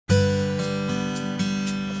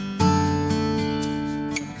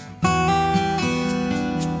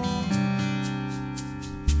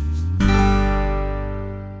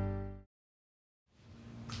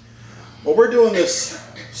Well, we're doing this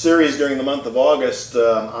series during the month of August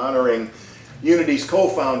honoring Unity's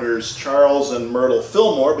co-founders Charles and Myrtle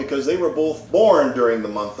Fillmore because they were both born during the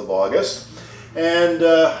month of August. And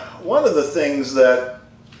one of the things that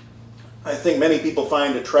I think many people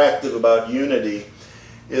find attractive about Unity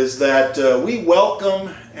is that we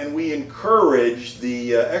welcome and we encourage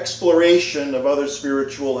the exploration of other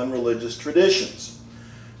spiritual and religious traditions.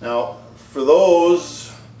 Now, for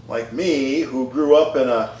those like me who grew up in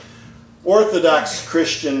a Orthodox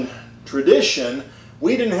Christian tradition,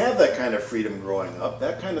 we didn't have that kind of freedom growing up.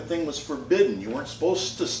 That kind of thing was forbidden. You weren't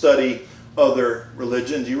supposed to study other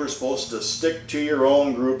religions. You were supposed to stick to your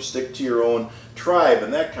own group, stick to your own tribe,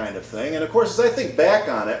 and that kind of thing. And of course, as I think back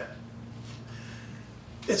on it,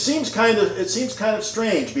 it seems kind of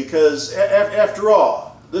strange because after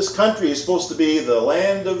all, this country is supposed to be the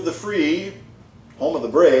land of the free, home of the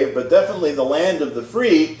brave, but definitely the land of the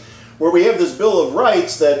free, where we have this Bill of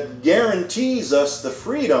Rights that guarantees us the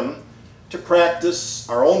freedom to practice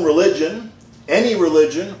our own religion, any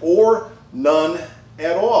religion, or none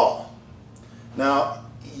at all. Now,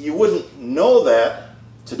 you wouldn't know that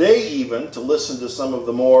today even to listen to some of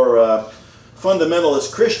the more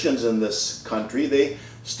fundamentalist Christians in this country. They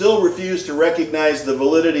still refuse to recognize the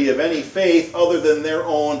validity of any faith other than their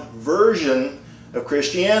own version of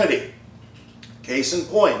Christianity. Case in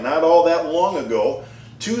point, not all that long ago,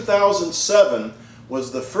 2007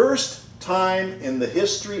 was the first time in the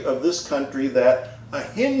history of this country that a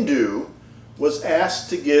Hindu was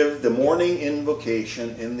asked to give the morning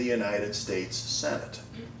invocation in the United States Senate.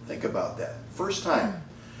 Think about that. First time.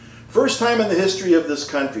 First time in the history of this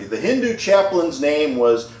country. The Hindu chaplain's name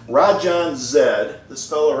was Rajan Zed, this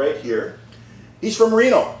fellow right here. He's from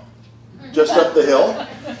Reno, just up the hill.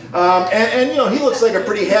 And you know, he looks like a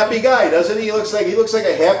pretty happy guy, doesn't he? He looks like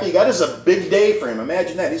a happy guy. This is a big day for him.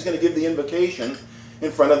 Imagine that. He's going to give the invocation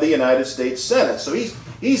in front of the United States Senate. So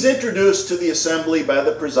he's introduced to the assembly by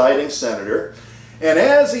the presiding senator. And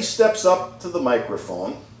as he steps up to the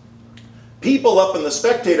microphone, people up in the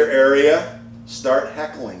spectator area start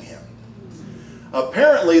heckling him.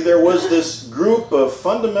 Apparently there was this group of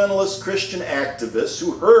fundamentalist Christian activists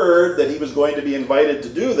who heard that he was going to be invited to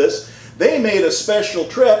do this. They made a special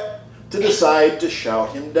trip to decide to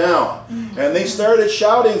shout him down. And they started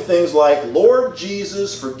shouting things like, "Lord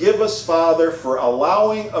Jesus, forgive us, Father, for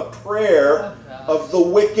allowing a prayer of the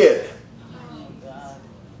wicked,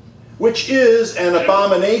 which is an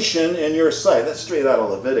abomination in your sight." That's straight out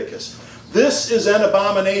of Leviticus. "This is an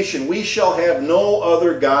abomination. We shall have no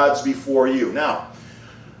other gods before you." Now,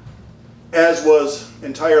 as was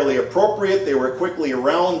entirely appropriate, they were quickly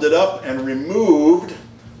rounded up and removed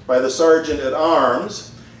by the sergeant at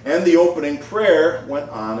arms, and the opening prayer went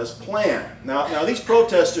on as planned. Now these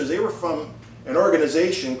protesters, they were from an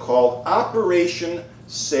organization called Operation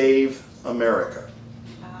Save America.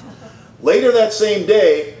 Later that same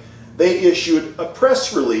day, they issued a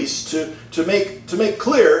press release to make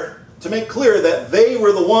clear that they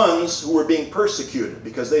were the ones who were being persecuted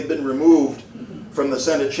because they'd been removed from the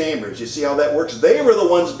Senate chambers. You see how that works? They were the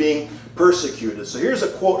ones being persecuted. So here's a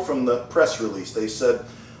quote from the press release. They said,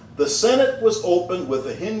 "The Senate was opened with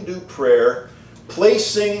a Hindu prayer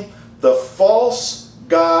placing the false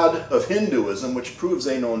god of Hinduism," which proves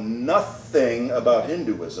they know nothing about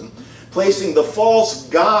Hinduism, "placing the false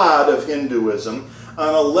god of Hinduism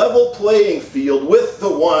on a level playing field with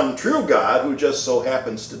the one true God, who just so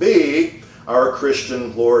happens to be our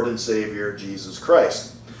Christian Lord and Savior, Jesus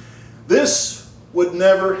Christ. This would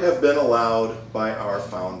never have been allowed by our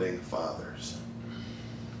founding fathers."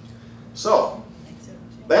 So,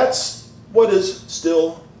 that's what is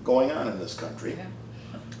still going on in this country.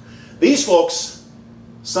 These folks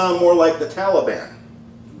sound more like the Taliban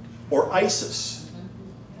or ISIS.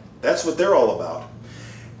 That's what they're all about.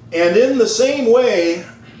 And in the same way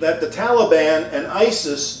that the Taliban and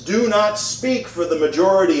ISIS do not speak for the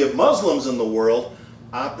majority of Muslims in the world,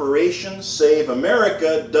 Operation Save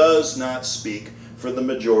America does not speak for the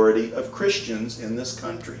majority of Christians in this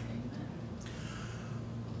country.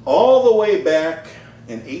 All the way back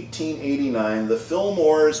in 1889, the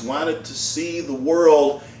Fillmores wanted to see the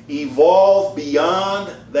world evolve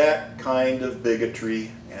beyond that kind of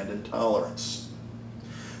bigotry and intolerance.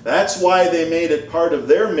 That's why they made it part of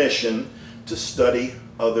their mission to study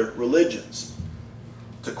other religions.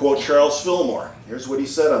 To quote Charles Fillmore, here's what he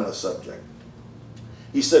said on the subject.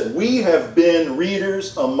 He said, "We have been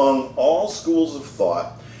readers among all schools of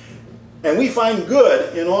thought, and we find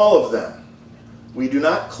good in all of them. We do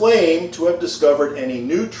not claim to have discovered any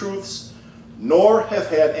new truths, nor have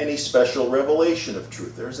had any special revelation of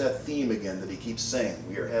truth." There's that theme again that he keeps saying.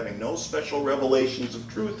 We are having no special revelations of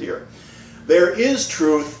truth here. There is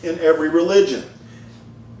truth in every religion.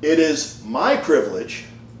 It is my privilege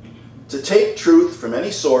to take truth from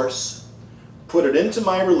any source, put it into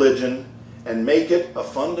my religion, and make it a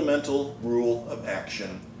fundamental rule of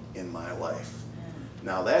action in my life.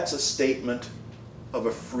 Now that's a statement of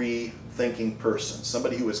a free-thinking person,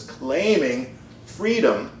 somebody who is claiming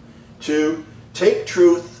freedom to take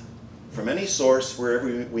truth from any source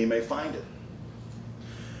wherever we may find it.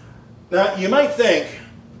 Now you might think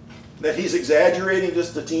that he's exaggerating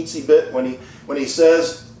just a teensy bit when he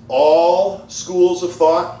says all schools of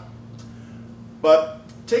thought, but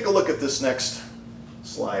take a look at this next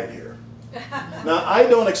slide here. Now, I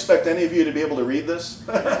don't expect any of you to be able to read this.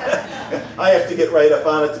 I have to get right up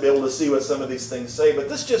on it to be able to see what some of these things say, but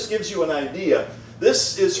this just gives you an idea.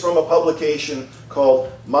 This is from a publication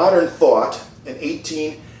called Modern Thought in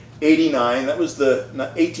 1889. That was the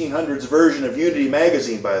 1800s version of Unity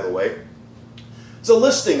magazine, by the way. It's a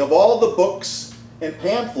listing of all the books and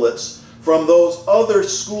pamphlets from those other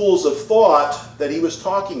schools of thought that he was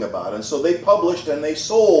talking about. And so they published and they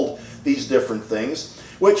sold these different things,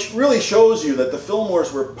 which really shows you that the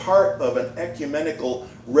Fillmores were part of an ecumenical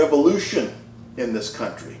revolution in this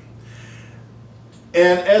country.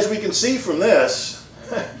 And as we can see from this,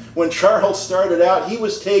 when Charles started out, he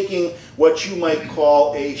was taking what you might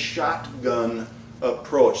call a shotgun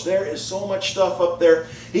approach. There is so much stuff up there.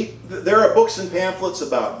 There are books and pamphlets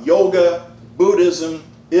about yoga, Buddhism,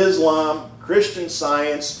 Islam, Christian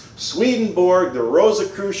Science, Swedenborg, the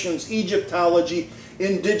Rosicrucians, Egyptology,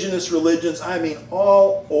 indigenous religions, I mean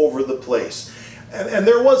all over the place. And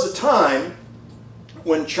there was a time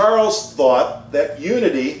when Charles thought that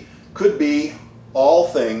unity could be all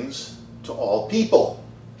things to all people.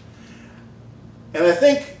 And I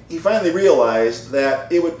think he finally realized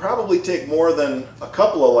that it would probably take more than a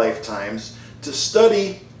couple of lifetimes to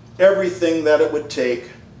study everything that it would take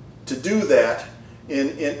to do that in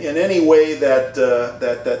any way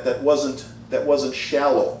that wasn't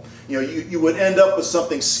shallow. You know, you would end up with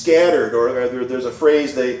something scattered, or there's a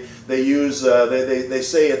phrase they use. They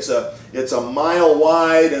say it's a mile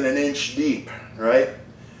wide and an inch deep, right?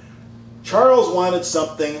 Charles wanted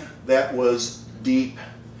something that was deep,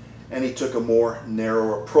 and he took a more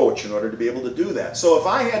narrow approach in order to be able to do that. So if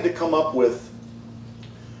I had to come up with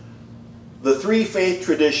the three faith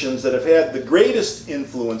traditions that have had the greatest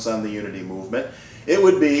influence on the unity movement, it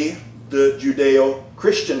would be the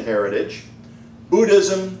Judeo-Christian heritage,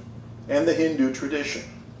 Buddhism, and the Hindu tradition.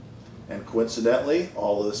 And coincidentally,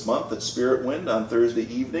 all of this month at Spirit Wind on Thursday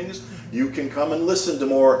evenings, you can come and listen to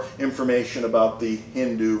more information about the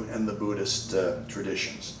Hindu and the Buddhist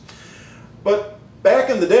traditions. But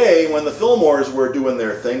back in the day when the Fillmores were doing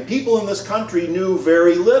their thing, people in this country knew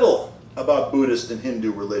very little about Buddhist and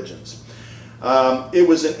Hindu religions. It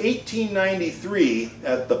was in 1893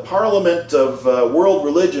 at the Parliament of World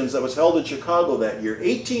Religions that was held in Chicago that year,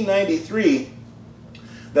 1893,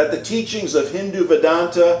 that the teachings of Hindu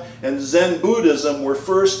Vedanta and Zen Buddhism were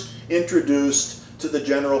first introduced to the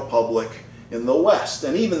general public in the West.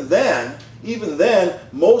 And even then,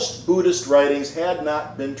 most Buddhist writings had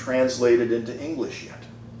not been translated into English yet.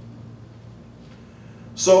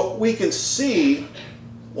 So we can see,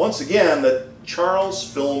 once again, that Charles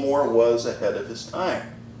Fillmore was ahead of his time.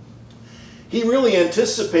 He really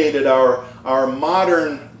anticipated our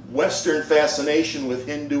modern Western fascination with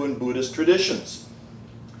Hindu and Buddhist traditions.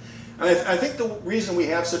 And I think the reason we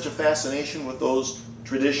have such a fascination with those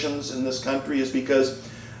traditions in this country is because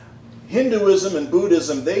Hinduism and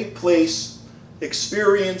Buddhism, they place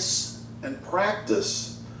experience and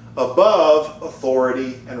practice above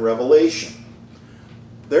authority and revelation.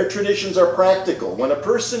 Their traditions are practical. When a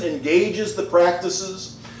person engages the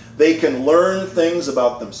practices, they can learn things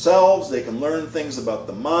about themselves, they can learn things about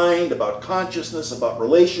the mind, about consciousness, about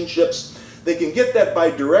relationships. They can get that by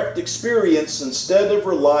direct experience instead of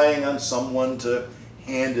relying on someone to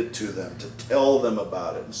hand it to them, to tell them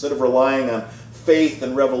about it, instead of relying on faith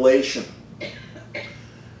and revelation.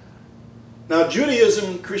 Now,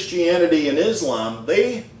 Judaism, Christianity, and Islam,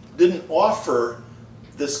 they didn't offer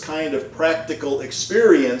this kind of practical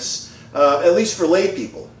experience, at least for lay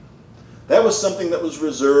people. That was something that was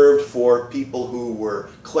reserved for people who were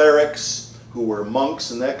clerics, who were monks,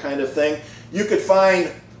 and that kind of thing. You could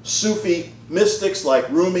find Sufi mystics like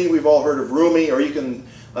Rumi, we've all heard of Rumi, or you can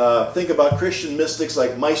think about Christian mystics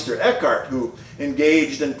like Meister Eckhart, who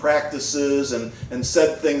engaged in practices and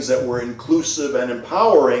said things that were inclusive and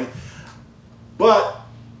empowering, but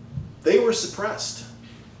they were suppressed.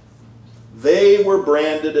 They were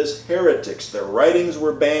branded as heretics. Their writings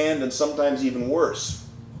were banned, and sometimes even worse.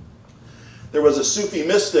 There was a Sufi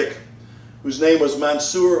mystic whose name was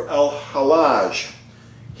Mansur al-Hallaj.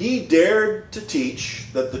 he dared to teach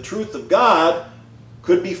that the truth of God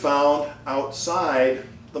could be found outside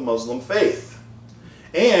the Muslim faith,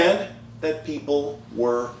 and that people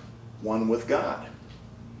were one with God.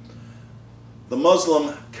 The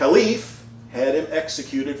Muslim caliph had him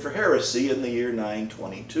executed for heresy in the year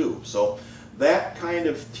 922. So that kind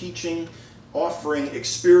of teaching, offering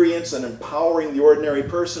experience and empowering the ordinary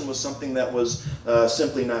person, was something that was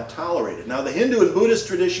simply not tolerated. Now, the Hindu and Buddhist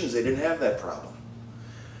traditions, they didn't have that problem.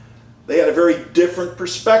 They had a very different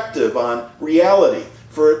perspective on reality.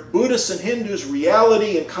 For Buddhists and Hindus,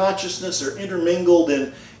 reality and consciousness are intermingled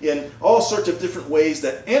in all sorts of different ways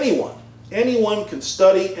that anyone can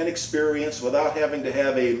study and experience without having to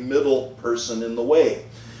have a middle person in the way.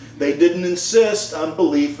 They didn't insist on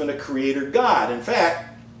belief in a creator God. In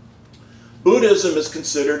fact, Buddhism is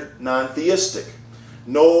considered non-theistic.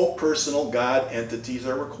 No personal God entities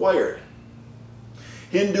are required.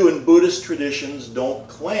 Hindu and Buddhist traditions don't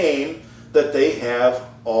claim that they have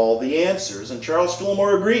all the answers, and Charles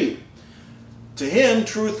Fillmore agreed. To him,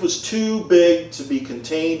 truth was too big to be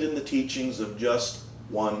contained in the teachings of just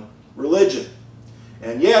one religion.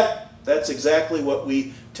 And yet, that's exactly what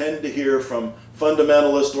we tend to hear from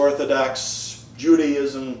fundamentalist Orthodox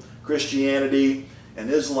Judaism, Christianity, and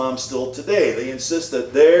Islam still today. They insist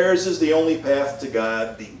that theirs is the only path to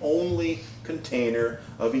God, the only container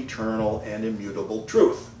of eternal and immutable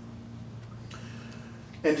truth.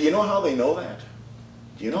 And do you know how they know that?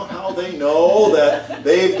 Do you know how they know that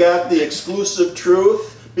they've got the exclusive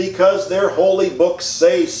truth? Because their holy books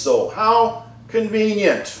say so. How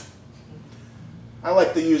convenient. I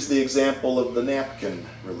like to use the example of the napkin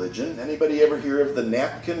religion. Anybody ever hear of the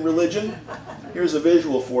napkin religion? Here's a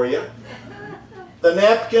visual for you. The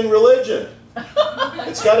napkin religion.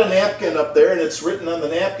 It's got a napkin up there, and it's written on the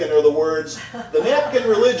napkin are the words, "The napkin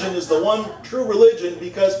religion is the one true religion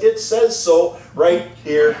because it says so right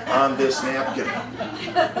here on this napkin."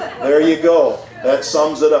 There you go. That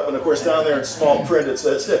sums it up. And of course down there in small print it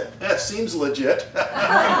says, that seems legit,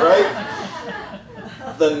 right?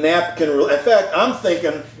 The napkin religion. In fact, I'm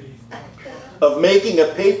thinking of making a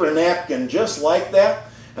paper napkin just like that,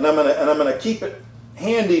 and I'm gonna keep it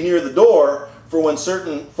handy near the door for when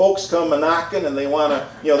certain folks come a-knocking and they want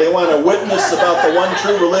to witness about the one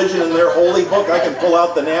true religion in their holy book. I can pull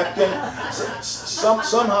out the napkin.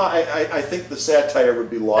 Somehow I think the satire would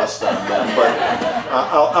be lost on them, but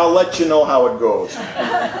I'll let you know how it goes.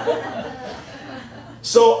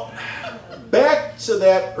 So back to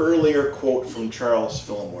that earlier quote from Charles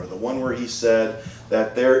Fillmore, the one where he said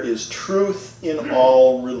that there is truth in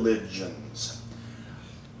all religions.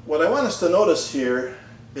 What I want us to notice here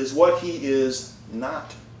is what he is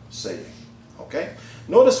not saying. Okay?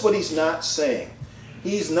 Notice what he's not saying.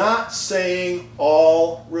 He's not saying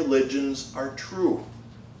all religions are true.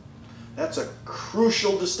 That's a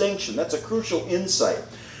crucial distinction. That's a crucial insight.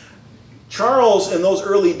 Charles, in those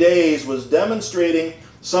early days, was demonstrating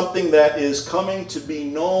something that is coming to be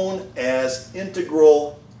known as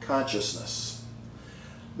integral consciousness.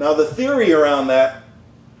 Now, the theory around that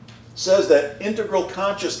says that integral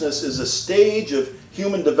consciousness is a stage of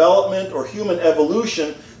human development or human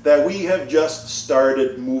evolution that we have just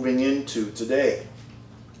started moving into today.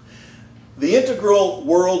 The integral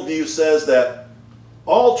worldview says that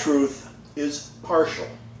all truth is partial.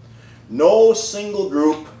 No single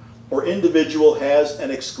group or individual has an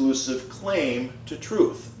exclusive claim to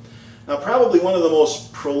truth. Now, probably one of the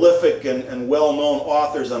most prolific and well-known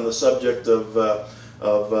authors on the subject of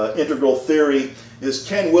integral theory is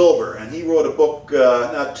Ken Wilber, and he wrote a book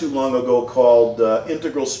not too long ago called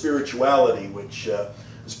Integral Spirituality, which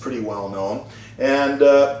is pretty well known. And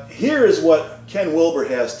here is what Ken Wilber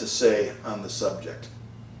has to say on the subject.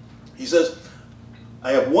 He says,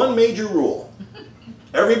 "I have one major rule.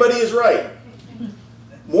 Everybody is right.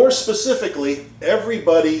 More specifically,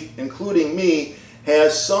 everybody, including me,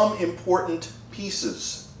 has some important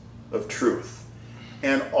pieces of truth.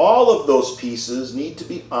 And all of those pieces need to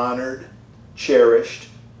be honored, cherished,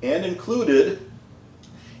 and included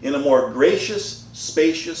in a more gracious,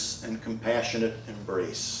 spacious, and compassionate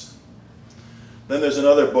embrace." Then there's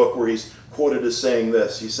another book where he's quoted as saying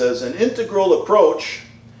this. He says, "An integral approach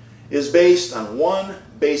is based on one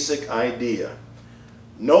basic idea.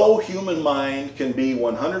 No human mind can be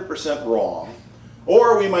 100% wrong,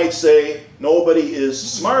 or we might say nobody is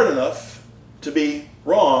smart enough to be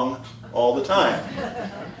wrong all the time."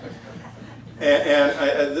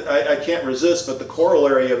 And I can't resist, but the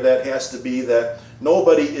corollary of that has to be that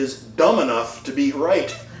nobody is dumb enough to be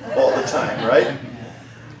right all the time, right?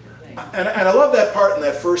 And I love that part in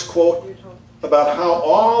that first quote about how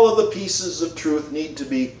all of the pieces of truth need to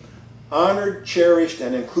be honored, cherished,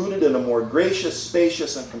 and included in a more gracious,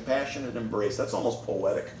 spacious, and compassionate embrace. That's almost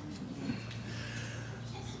poetic.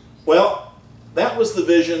 Well, that was the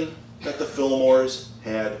vision that the Fillmores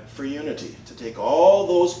had for unity, to take all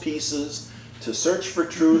those pieces, to search for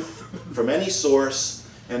truth from any source,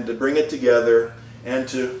 and to bring it together, and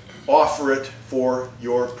to offer it for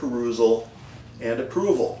your perusal and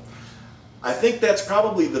approval. I think that's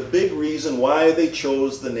probably the big reason why they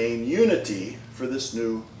chose the name Unity for this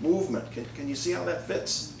new movement. Can you see how that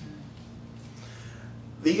fits?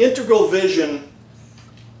 The integral vision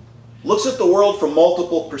looks at the world from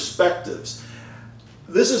multiple perspectives.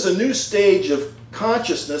 This is a new stage of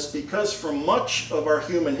consciousness because for much of our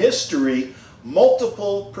human history,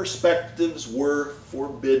 multiple perspectives were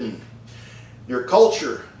forbidden. Your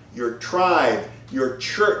culture, your tribe, your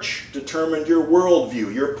church determined your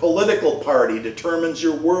worldview. Your political party determines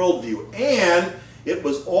your worldview. And it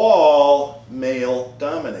was all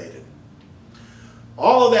male-dominated.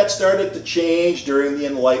 All of that started to change during the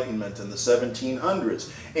Enlightenment in the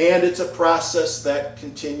 1700s. And it's a process that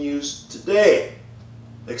continues today.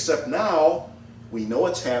 Except now, we know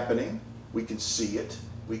it's happening, we can see it,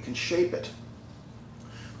 we can shape it.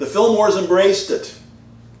 The Fillmores embraced it.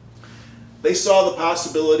 They saw the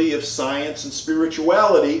possibility of science and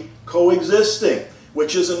spirituality coexisting,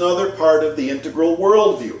 which is another part of the integral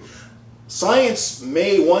worldview. Science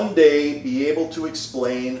may one day be able to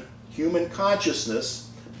explain human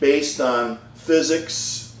consciousness based on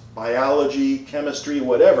physics, biology, chemistry,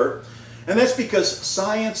 whatever. And that's because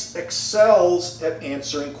science excels at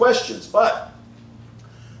answering questions. But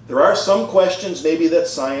there are some questions maybe that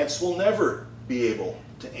science will never be able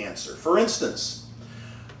to answer. For instance,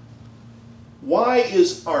 why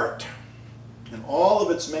is art, in all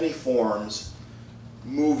of its many forms,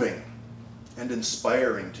 moving and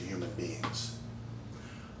inspiring to human beings?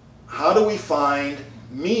 How do we find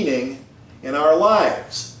meaning in our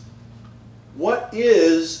lives? What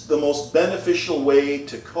is the most beneficial way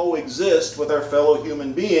to coexist with our fellow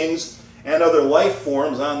human beings and other life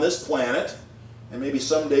forms on this planet, and maybe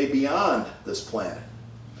someday beyond this planet?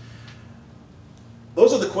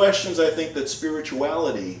 Those are the questions I think that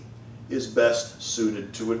spirituality is best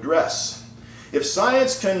suited to address. If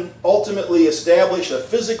science can ultimately establish a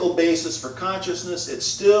physical basis for consciousness, it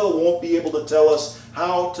still won't be able to tell us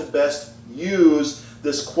how to best use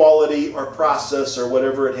this quality or process or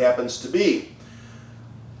whatever it happens to be.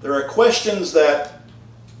 There are questions that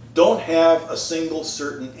don't have a single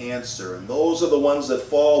certain answer, and those are the ones that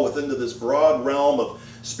fall within this broad realm of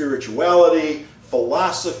spirituality,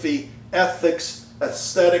 philosophy, ethics,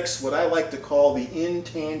 aesthetics, what I like to call the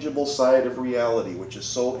intangible side of reality, which is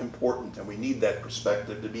so important, and we need that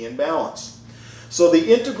perspective to be in balance. So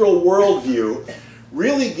the integral worldview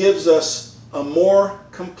really gives us a more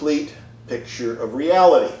complete picture of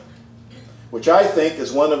reality, which I think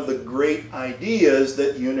is one of the great ideas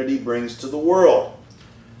that unity brings to the world.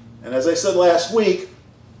 And as I said last week,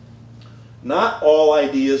 not all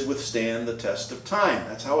ideas withstand the test of time.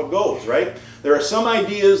 That's how it goes, right? There are some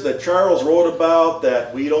ideas that Charles wrote about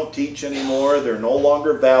that we don't teach anymore. They're no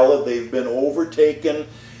longer valid. They've been overtaken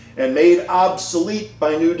and made obsolete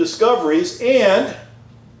by new discoveries, and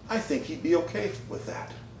I think he'd be okay with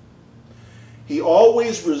that. He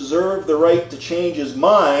always reserved the right to change his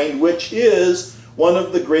mind, which is one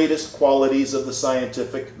of the greatest qualities of the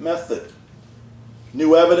scientific method.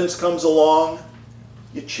 New evidence comes along,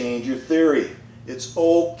 you change your theory. It's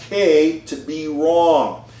okay to be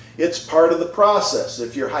wrong. It's part of the process.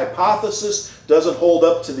 If your hypothesis doesn't hold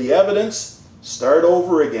up to the evidence, start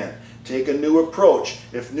over again. Take a new approach.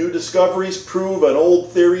 If new discoveries prove an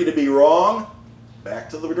old theory to be wrong, back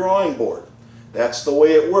to the drawing board. That's the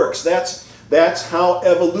way it works. That's how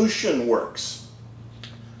evolution works.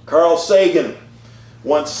 Carl Sagan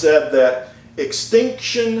once said that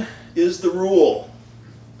extinction is the rule,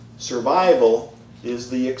 survival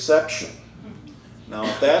is the exception. Now,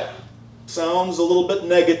 if that sounds a little bit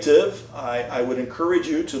negative, I would encourage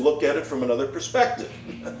you to look at it from another perspective.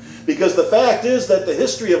 Because the fact is that the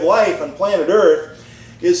history of life on planet Earth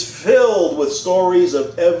is filled with stories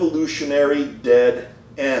of evolutionary dead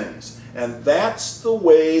ends. And that's the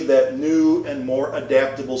way that new and more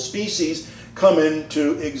adaptable species come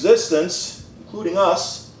into existence, including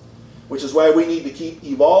us, which is why we need to keep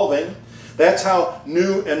evolving. That's how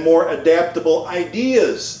new and more adaptable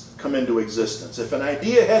ideas come into existence. If an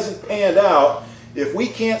idea hasn't panned out, if we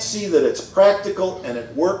can't see that it's practical and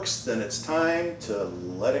it works, then it's time to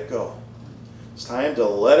let it go. It's time to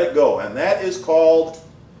let it go. And that is called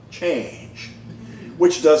change,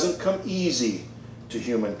 which doesn't come easy to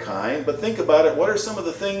humankind. But think about it. What are some of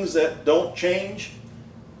the things that don't change?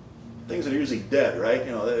 things that are usually dead, right?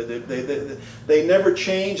 You know, they never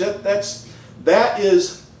change. That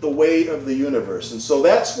is the way of the universe. And so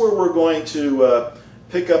that's where we're going to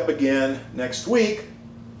pick up again next week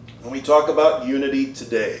when we talk about unity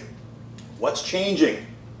today. What's changing?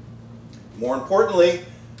 More importantly,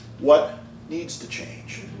 what needs to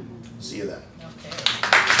change? See you then.